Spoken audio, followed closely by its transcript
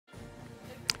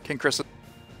King Chris.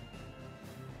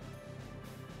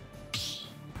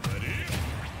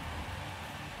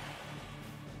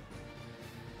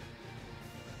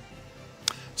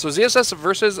 So ZSS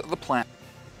versus the plant.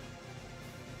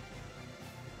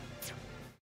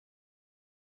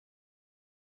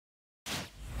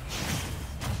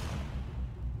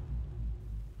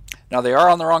 Now they are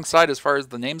on the wrong side as far as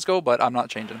the names go, but I'm not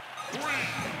changing. 3,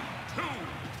 2,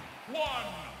 1,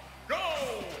 go!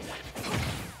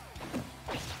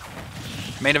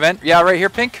 Main event, yeah, right here,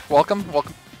 Pink. Welcome,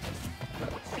 welcome.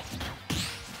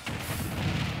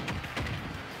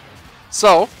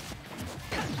 So,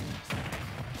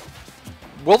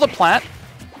 will the plant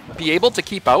be able to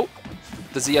keep out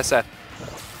the ZSS?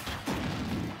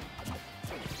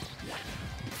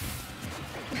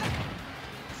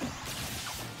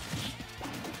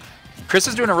 Chris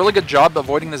is doing a really good job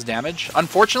avoiding this damage.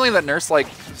 Unfortunately, that nurse like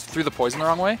threw the poison the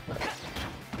wrong way.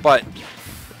 But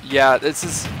yeah, this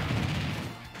is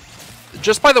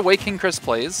just by the way King Chris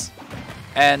plays,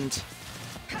 and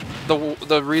the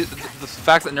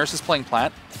fact that nurse is playing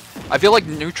plant. I feel like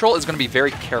neutral is going to be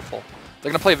very careful.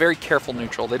 They're going to play very careful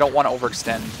neutral. They don't want to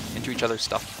overextend into each other's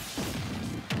stuff.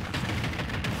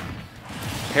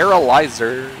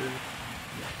 Paralyzer.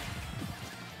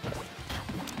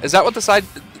 Is that what the side?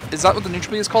 Is that what the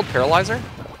neutral B is called? Paralyzer?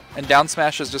 And down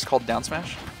smash is just called down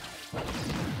smash?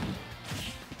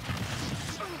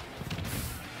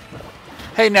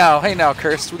 Hey now,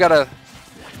 Cursed. We gotta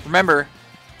remember,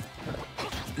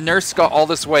 Nurse got all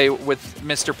this way with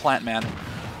Mr. Plantman.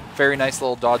 Very nice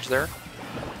little dodge there.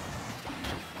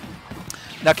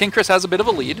 Now King Chris has a bit of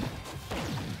a lead,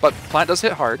 but Plant does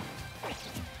hit hard.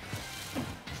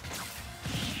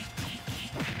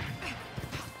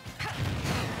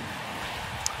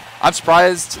 I'm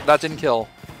surprised that didn't kill.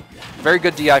 Very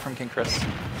good DI from King Chris.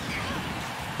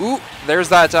 Ooh, there's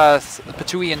that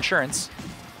Patui insurance.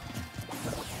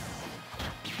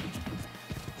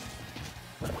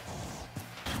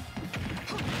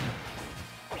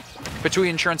 Patui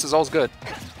insurance is always good.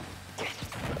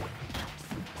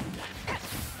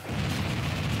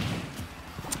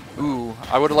 Ooh,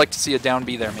 I would have liked to see a down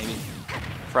B there maybe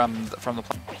from the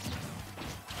play.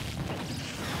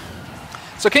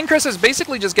 So King Chris is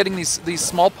basically just getting these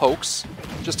small pokes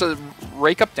just to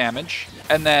rake up damage,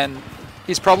 and then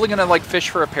he's probably gonna like fish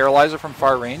for a paralyzer from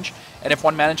far range, and if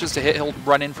one manages to hit, he'll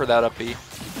run in for that up B.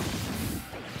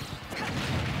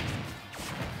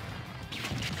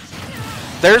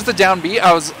 There's the down B.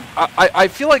 I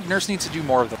feel like Nurse needs to do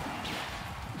more of them.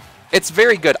 It's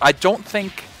very good. I don't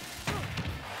think...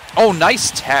 Oh,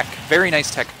 nice tech. Very nice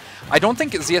tech. I don't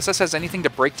think ZSS has anything to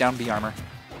break down B armor.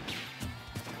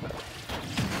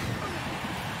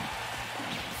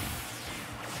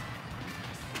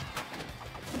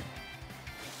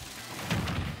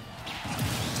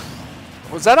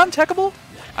 Was that untechable?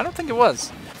 I don't think it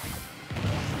was.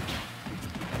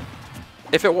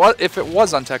 If it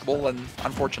was untechable, then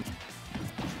unfortunate.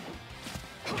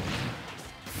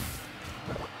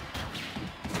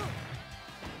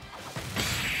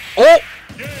 Oh!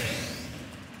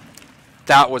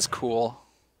 That was cool.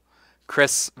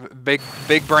 Chris, big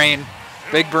brain.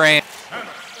 Big brain.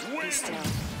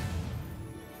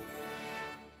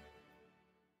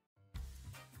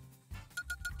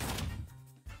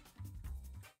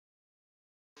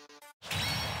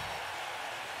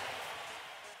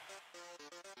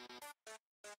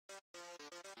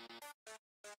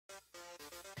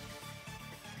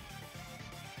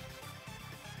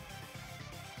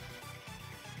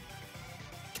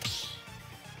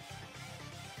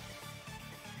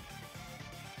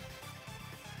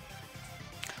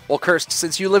 Well, Cursed,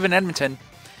 since you live in Edmonton,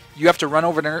 you have to run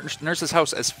over to Nurse's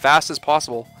house as fast as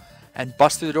possible and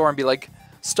bust through the door and be like,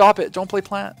 "Stop it, don't play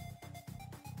plant."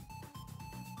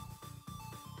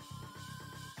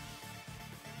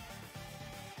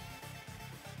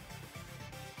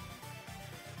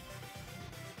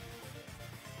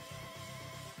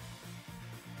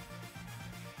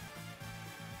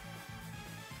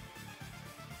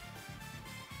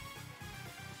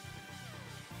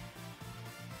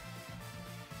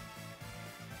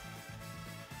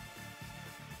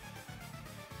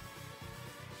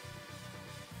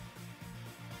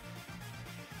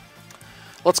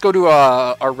 Let's go to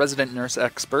our resident nurse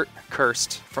expert,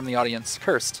 Cursed, from the audience.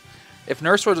 Cursed, if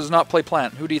Nurse does not play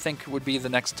plant, who do you think would be the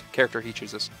next character he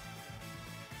chooses?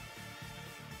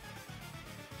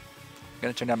 I'm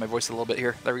going to turn down my voice a little bit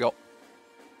here. There we go.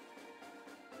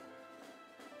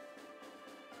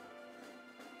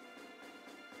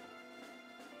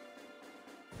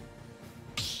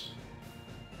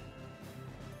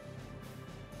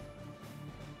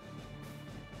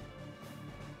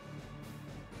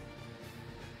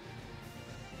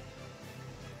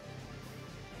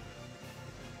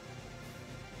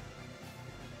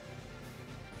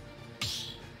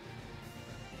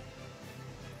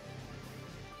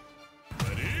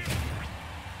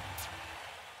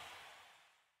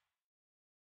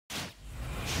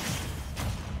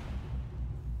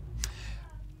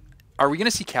 Are we going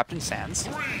to see Captain Sands?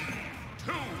 3,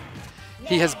 2,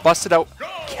 He has busted out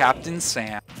Captain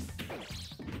Sands.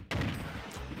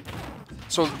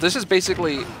 So this is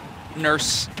basically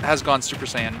Nurse has gone Super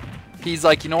Saiyan. He's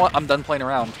like, you know what? I'm done playing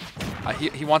around.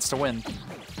 He wants to win.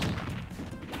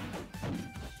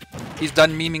 He's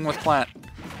done memeing with Plant.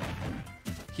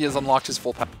 He has unlocked his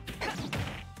full power.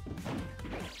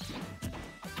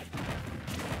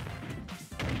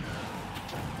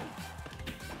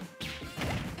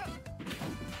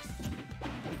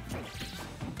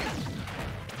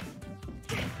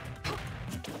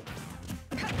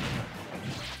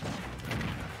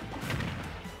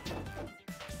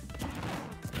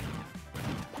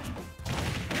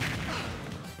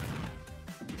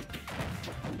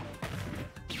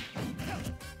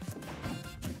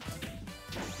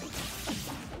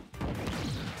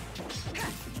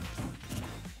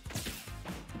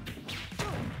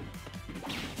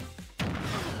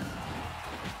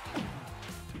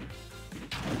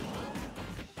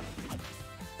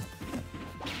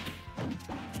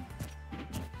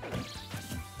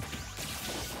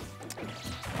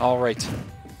 All right.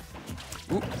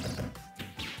 Ooh.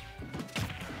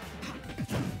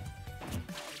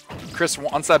 Chris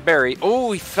wants that berry.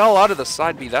 Oh, he fell out of the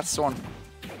side B. That's the one.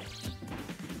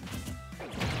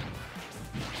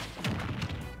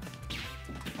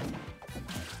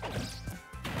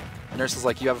 Nurse is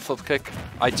like, you have a flip kick?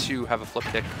 I too have a flip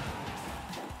kick.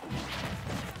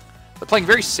 They're playing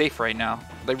very safe right now.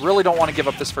 They really don't want to give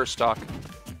up this first stock.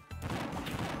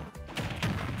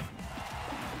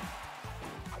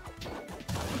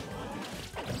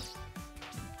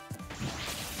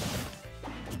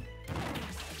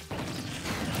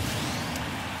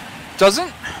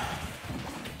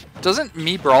 Doesn't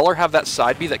Me Brawler have that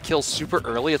side B that kills super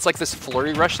early? It's like this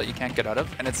flurry rush that you can't get out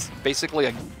of, and it's basically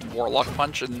a Warlock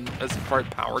punch and as far as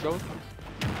power goes.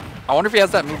 I wonder if he has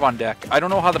that move on deck. I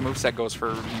don't know how the moveset goes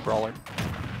for Me Brawler.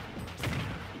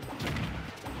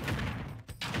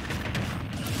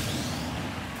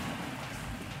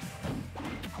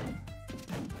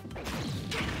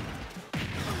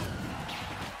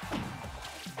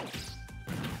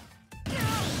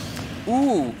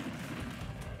 Ooh.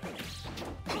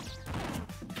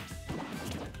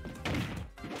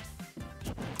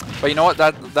 But you know what?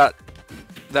 That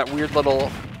weird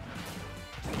little...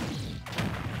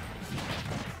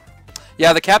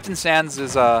 Yeah, the Captain Sands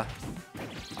is, I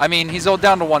mean, he's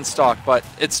down to one stock, but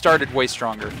it started way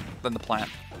stronger than the Plant.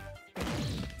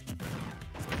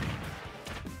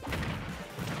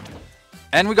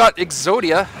 And we got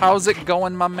Exodia. How's it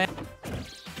going, my man?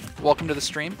 Welcome to the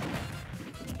stream.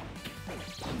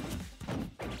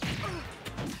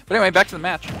 But anyway, back to the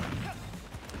match.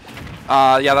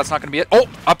 Yeah, that's not going to be it. Oh,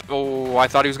 up. Oh, I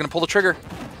thought he was going to pull the trigger.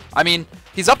 I mean,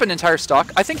 he's up an entire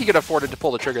stock. I think he could have afforded to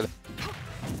pull the trigger.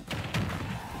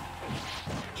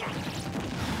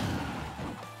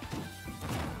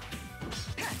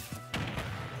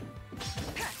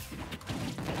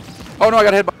 Oh no, I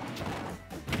got hit by...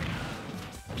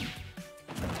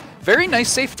 Very nice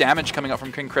safe damage coming up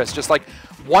from King Chris. Just like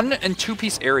 1- and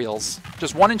 2-piece aerials.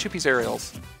 Just 1- and 2-piece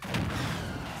aerials.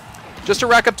 Just to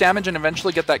rack up damage and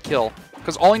eventually get that kill.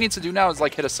 Because all he needs to do now is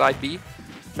like hit a side B.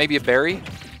 Maybe a berry.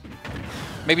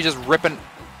 Maybe just ripping...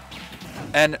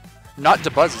 And not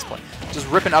Debuzz is playing. Just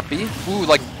ripping up B. Ooh,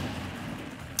 like...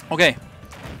 Okay.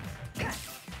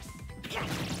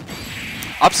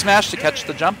 Up smash to catch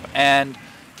the jump. And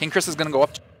King Chris is going to go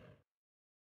up...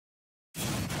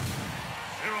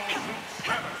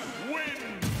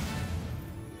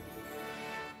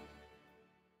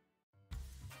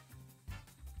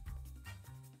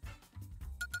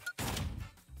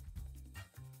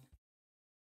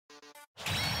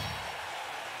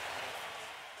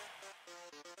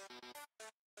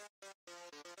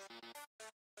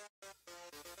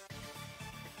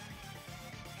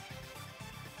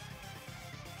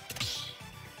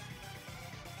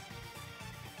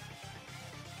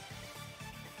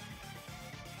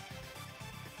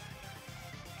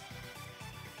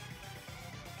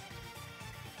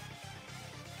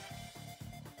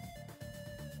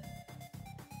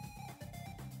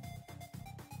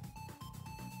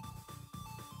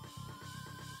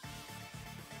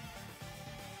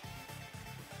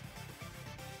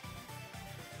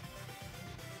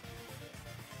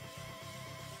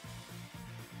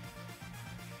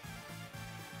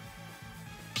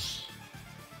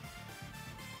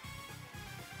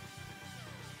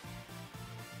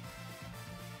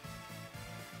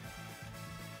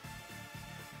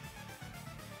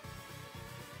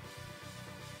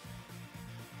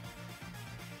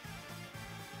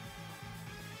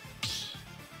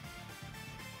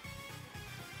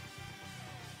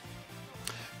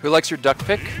 Who likes your duck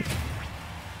pick?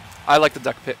 I like the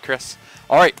duck pick, Chris.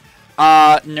 All right.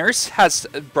 Nurse has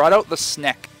brought out the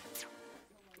snack.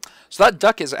 So that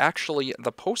duck is actually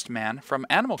the postman from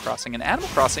Animal Crossing, and Animal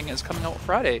Crossing is coming out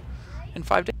Friday in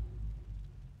 5 days.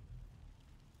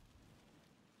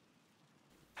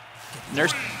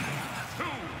 Nurse. 2,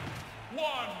 1,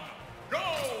 go!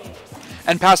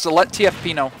 And Pasta, let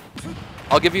TFP know.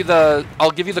 I'll give you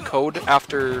the code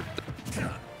after.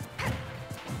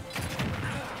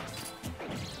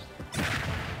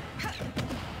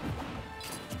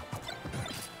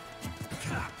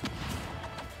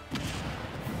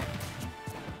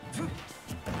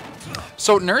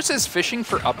 So Nurse is fishing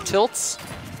for up tilts.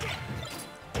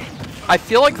 I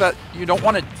feel like that you don't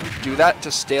want to do that to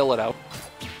stale it out.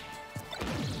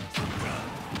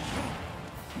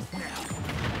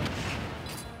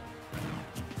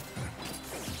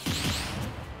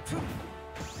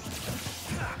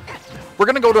 We're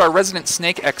gonna go to our resident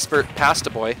snake expert, Pasta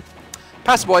Boy.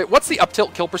 Pasta Boy, what's the up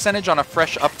tilt kill percentage on a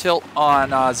fresh up tilt on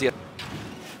ZSS?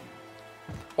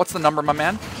 What's the number, my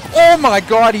man? Oh my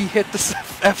god, he hit the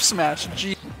F smash.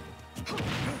 Gee.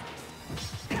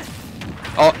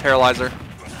 Oh, paralyzer.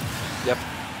 Yep.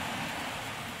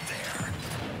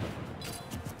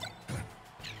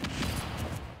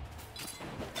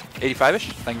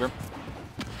 $85-ish. Thank you.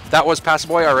 That was Pasta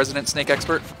Boy, our resident snake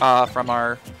expert from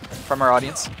our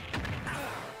audience.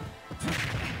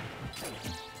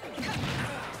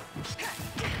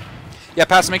 Yeah,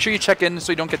 Pasta, make sure you check in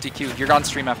so you don't get DQ'd. You're on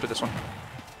stream after this one.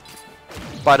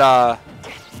 But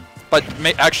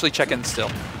actually check in still.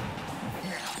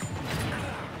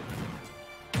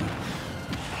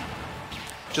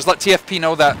 Just let TFP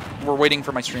know that we're waiting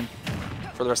for my stream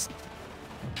for the rest.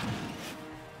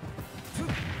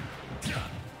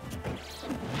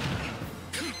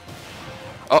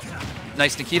 Oh,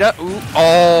 nice Nikita. Ooh,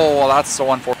 oh, that's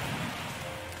so unfortunate.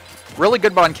 Really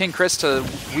good on King Chris to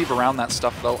weave around that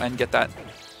stuff though and get that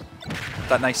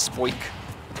nice spoik.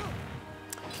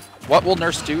 What will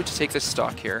Nurse do to take this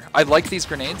stock here? I like these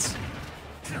grenades.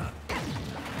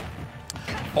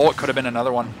 Oh, it could have been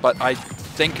another one, but I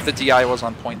think the DI was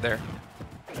on point there.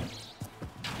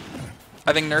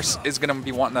 I think Nurse is going to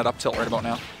be wanting that up tilt right about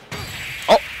now.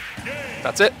 Oh,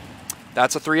 that's it.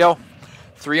 That's a 3-0.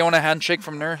 3-0 and a handshake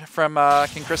from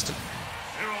King Kristen.